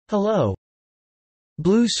Hello.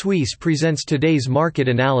 Blue Suisse presents today's market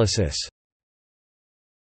analysis.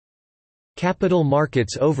 Capital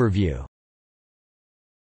Markets Overview.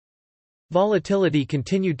 Volatility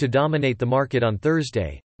continued to dominate the market on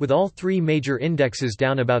Thursday, with all three major indexes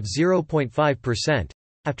down about 0.5%,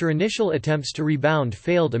 after initial attempts to rebound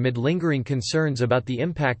failed amid lingering concerns about the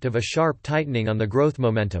impact of a sharp tightening on the growth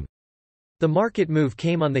momentum. The market move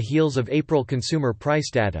came on the heels of April consumer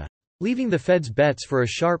price data, leaving the Fed's bets for a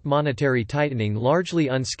sharp monetary tightening largely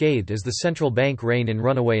unscathed as the central bank reined in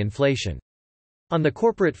runaway inflation. On the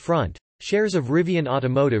corporate front, shares of Rivian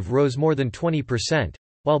Automotive rose more than 20%,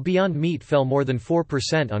 while Beyond Meat fell more than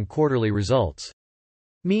 4% on quarterly results.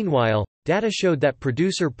 Meanwhile, data showed that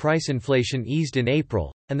producer price inflation eased in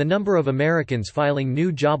April, and the number of Americans filing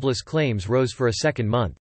new jobless claims rose for a second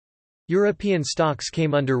month. European stocks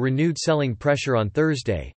came under renewed selling pressure on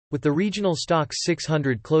Thursday, with the regional Stoxx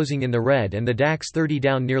 600 closing in the red and the DAX 30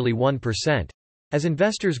 down nearly 1%, as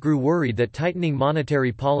investors grew worried that tightening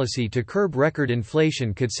monetary policy to curb record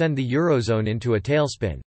inflation could send the Eurozone into a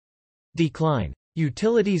tailspin. Decline.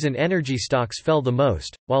 Utilities and energy stocks fell the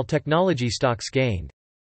most, while technology stocks gained.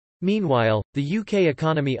 Meanwhile, the UK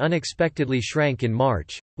economy unexpectedly shrank in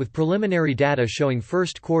March, with preliminary data showing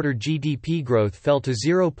first-quarter GDP growth fell to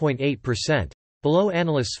 0.8%, below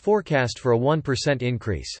analysts' forecast for a 1%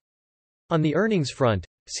 increase. On the earnings front,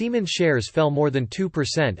 Siemens shares fell more than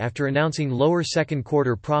 2% after announcing lower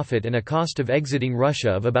second-quarter profit and a cost of exiting Russia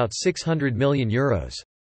of about €600 million.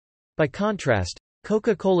 By contrast,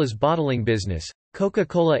 Coca-Cola's bottling business,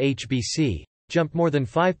 Coca-Cola HBC, jumped more than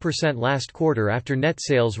 5% last quarter after net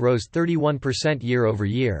sales rose 31%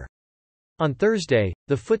 year-over-year. On Thursday,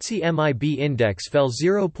 the FTSE MIB index fell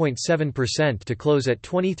 0.7% to close at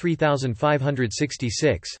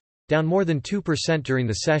 23,566, down more than 2% during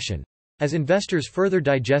the session, as investors further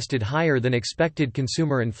digested higher than expected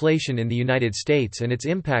consumer inflation in the United States and its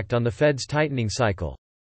impact on the Fed's tightening cycle.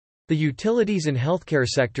 The utilities and healthcare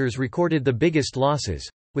sectors recorded the biggest losses,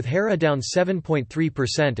 with Hera down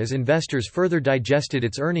 7.3% as investors further digested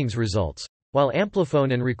its earnings results, while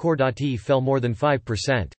Amplifon and Recordati fell more than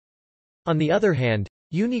 5%. On the other hand,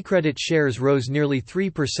 UniCredit shares rose nearly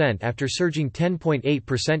 3% after surging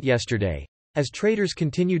 10.8% yesterday, as traders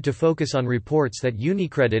continued to focus on reports that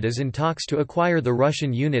UniCredit is in talks to acquire the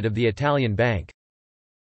Russian unit of the Italian bank.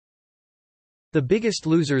 The biggest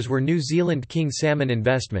losers were New Zealand King Salmon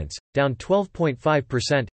Investments, down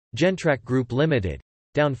 12.5%, Gentrack Group Limited,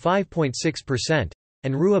 down 5.6%,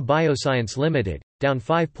 and Rua Bioscience Limited, down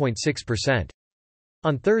 5.6%.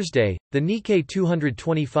 On Thursday, the Nikkei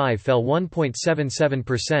 225 fell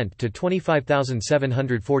 1.77% to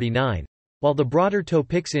 25,749, while the broader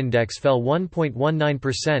Topix index fell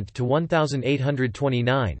 1.19% to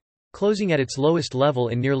 1,829, closing at its lowest level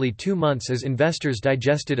in nearly 2 months as investors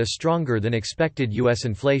digested a stronger than expected U.S.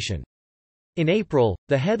 inflation. In April,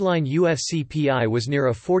 the headline U.S. CPI was near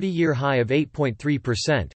a 40-year high of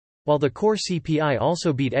 8.3%, while the core CPI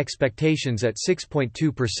also beat expectations at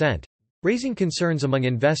 6.2%. Raising concerns among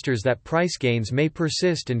investors that price gains may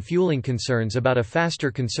persist and fueling concerns about a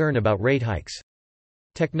faster concern about rate hikes.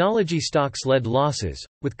 Technology stocks led losses,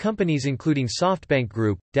 with companies including SoftBank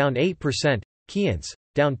Group, down 8%, Keyence,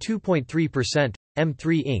 down 2.3%,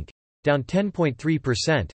 M3 Inc., down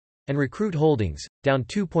 10.3%, and Recruit Holdings, down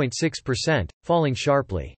 2.6%, falling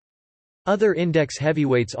sharply. Other index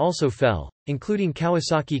heavyweights also fell, including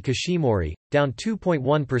Kawasaki Kashimori, down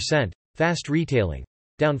 2.1%, Fast Retailing,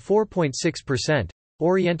 down 4.6%,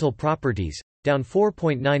 Oriental Properties, down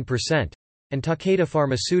 4.9%, and Takeda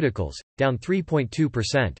Pharmaceuticals, down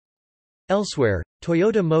 3.2%. Elsewhere,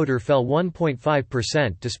 Toyota Motor fell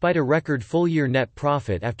 1.5% despite a record full-year net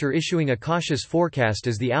profit after issuing a cautious forecast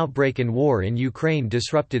as the outbreak and war in Ukraine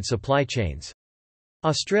disrupted supply chains.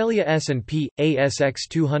 Australia S&P/ASX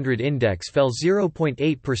 200 index fell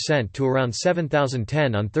 0.8% to around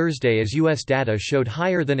 7,010 on Thursday as U.S. data showed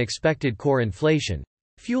higher than expected core inflation,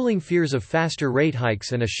 fueling fears of faster rate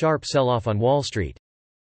hikes and a sharp sell-off on Wall Street.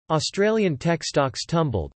 Australian tech stocks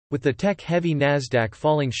tumbled, with the tech-heavy Nasdaq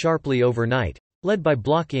falling sharply overnight, led by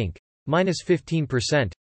Block Inc.,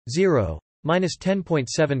 -15%, Xero,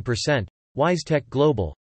 -10.7%, WiseTech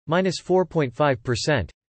Global, -4.5%,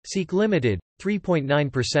 Seek Limited,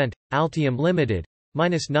 3.9%, Altium Limited,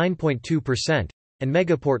 -9.2%, and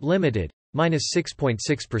Megaport Limited,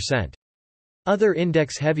 -6.6%. Other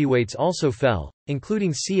index heavyweights also fell,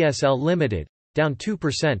 including CSL Limited, down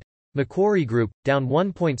 2%, Macquarie Group, down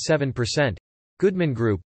 1.7%, Goodman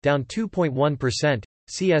Group, down 2.1%,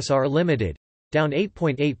 CSR Limited, down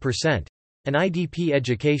 8.8%, and IDP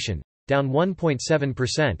Education, down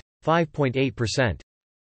 1.7%, 5.8%.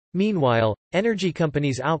 Meanwhile, energy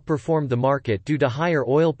companies outperformed the market due to higher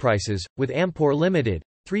oil prices, with Ampor Limited,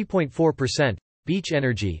 3.4%, Beach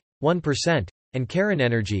Energy, 1%, and Cairn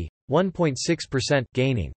Energy, 1.6%,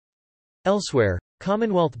 gaining. Elsewhere,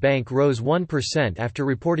 Commonwealth Bank rose 1% after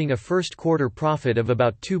reporting a first-quarter profit of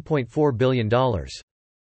about $2.4 billion.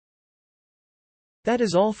 That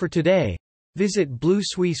is all for today. Visit Blue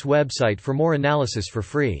Suisse website for more analysis for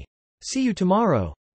free. See you tomorrow.